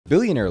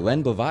Billionaire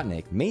Len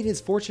Blavatnik made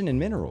his fortune in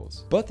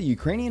minerals, but the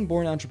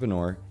Ukrainian-born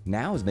entrepreneur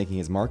now is making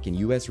his mark in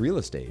U.S. real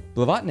estate.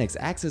 Blavatnik's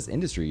Access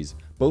Industries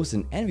boasts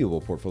an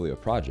enviable portfolio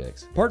of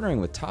projects, partnering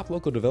with top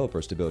local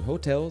developers to build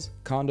hotels,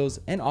 condos,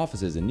 and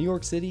offices in New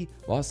York City,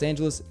 Los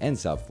Angeles, and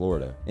South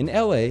Florida. In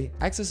LA,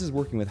 Access is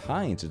working with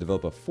Hines to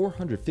develop a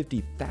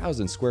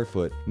 450,000 square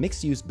foot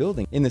mixed-use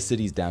building in the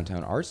city's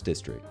downtown arts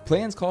district.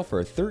 Plans call for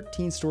a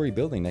 13-story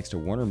building next to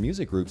Warner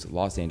Music Group's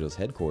Los Angeles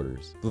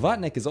headquarters.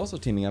 Blavatnik is also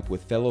teaming up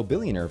with fellow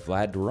billionaire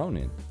Vlad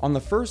Doronin on the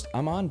first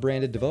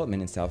Aman-branded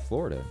development in South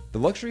Florida. The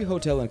luxury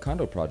hotel and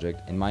condo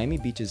project in Miami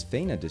Beach's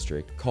Faina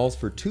district calls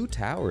for 2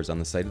 towers on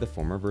the site of the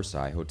former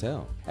Versailles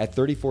Hotel at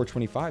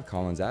 3425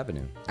 Collins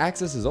Avenue.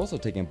 Access is also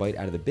taking a bite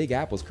out of the Big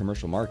Apple's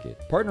commercial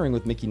market, partnering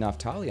with Mickey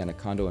Naftali on a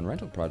condo and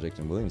rental project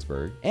in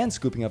Williamsburg, and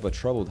scooping up a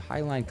troubled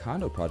Highline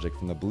condo project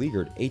from the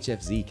beleaguered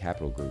HFZ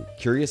Capital Group.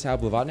 Curious how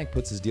Blavatnik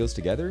puts his deals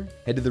together?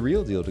 Head to The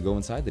Real Deal to go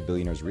inside the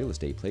billionaire's real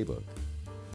estate playbook.